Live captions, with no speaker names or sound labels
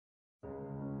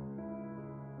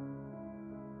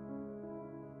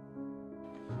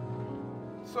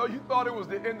So you thought it was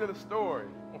the end of the story.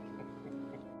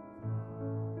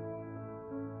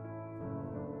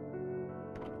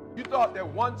 You thought that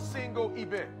one single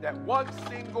event, that one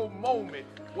single moment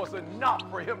was enough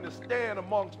for him to stand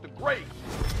amongst the greats.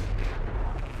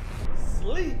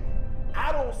 Sleep?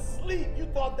 I don't sleep. You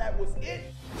thought that was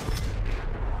it?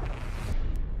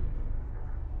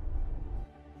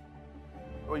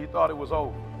 Well, you thought it was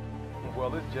over.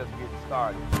 Well, it's just getting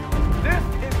started.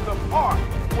 This is the part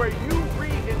where you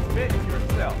reinvent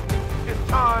yourself. It's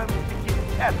time to get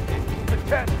tested, to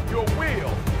test your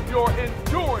will, your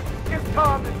endurance. It's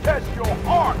time to test your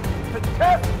heart, to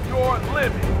test your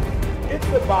limits. It's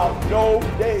about no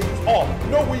days off,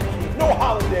 no weekends, no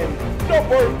holidays, no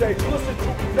birthdays. Listen to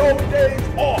me, no days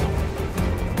off.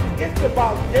 It's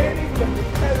about gaining the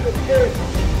competitive edge.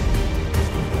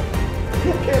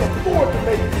 You can't afford to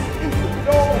make excuses.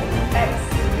 No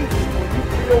excuses when you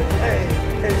feel pain.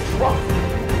 And trust me,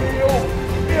 you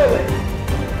feel it.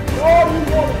 And all you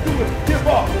want to do is give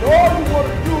up. And all you want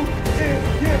to do is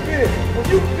give in. When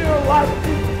you feel like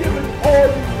you've given all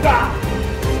you got,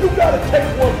 you got to take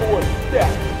one more step.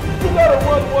 You got to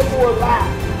run one more lap.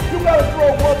 You got to throw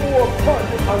one more punch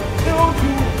until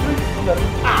you reach the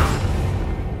top.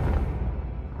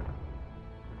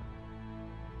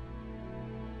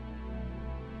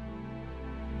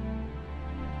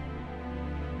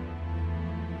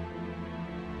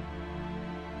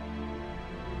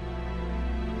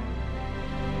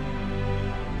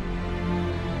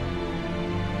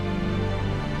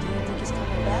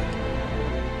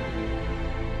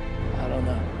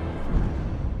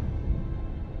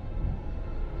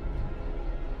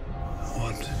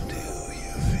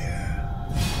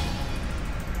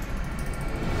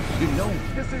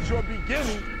 This is your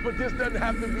beginning, but this doesn't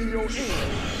have to be your end.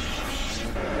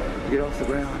 Get off the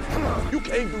ground. You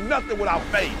can't do nothing without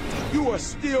faith. You are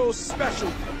still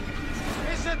special.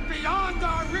 Is it beyond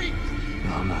our reach?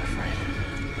 No, I'm not afraid.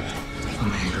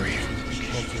 I'm angry.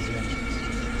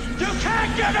 You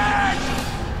can't give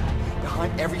in!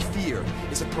 Behind every fear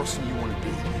is a person you want to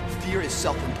be. Fear is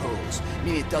self-imposed,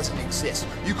 meaning it doesn't exist.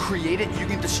 You create it, you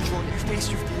can destroy it. You face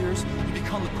your fears, you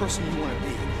become the person you want to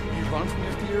be. You run from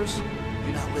your fears,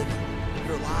 you're not living.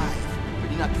 You're alive, but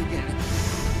you're not taking it.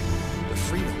 The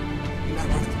freedom, you're not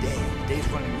running the day. The day's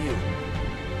running you.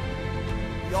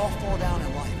 We all fall down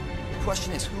in life. The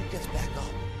question is, who gets back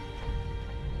up?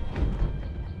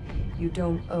 You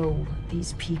don't owe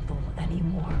these people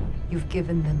anymore. You've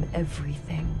given them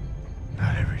everything.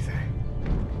 Not everything.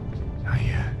 Not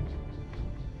yet.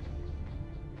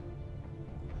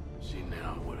 See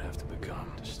now what I have to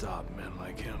become to stop men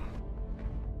like him.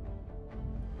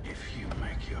 If you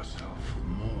make yourself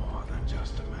more than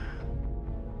just a man,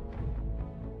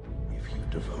 if you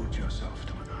devote yourself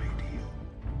to an ideal,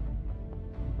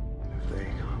 if they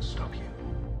can't stop you,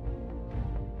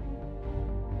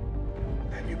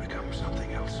 then you become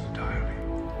something else entirely.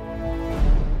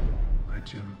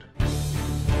 Legend.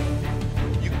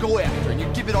 You go after and you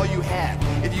give it all you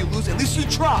have. If you lose, at least you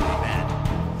try, man.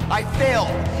 I failed.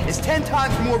 It's 10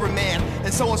 times more of a man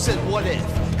than someone said, what if?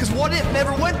 Because what if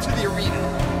never went to the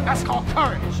arena? That's called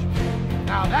courage.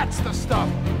 Now that's the stuff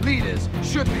leaders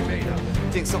should be made of.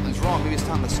 You think something's wrong, maybe it's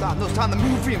time to stop. No, it's time to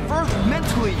move first.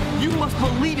 Mentally, you must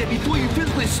believe it before you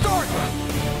physically start.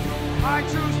 I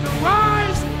choose to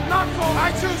rise, not fall.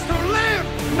 I choose to live,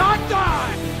 not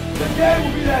die. The day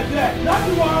will be that day. Not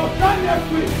tomorrow, not next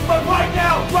week, but right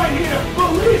now, right here.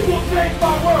 Belief will change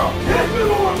my world. History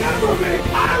will remember me.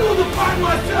 I will define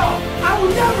myself. I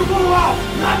will never go out,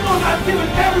 not knowing I've given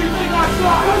everything I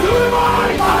got. Because who am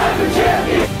I? I am the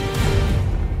champion.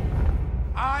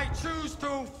 I choose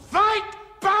to fight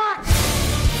back.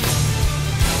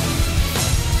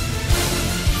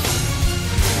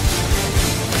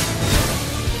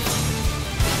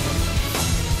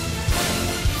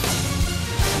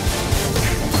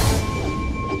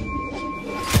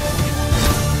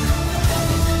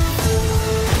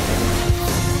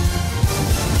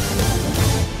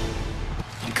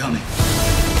 I'm coming.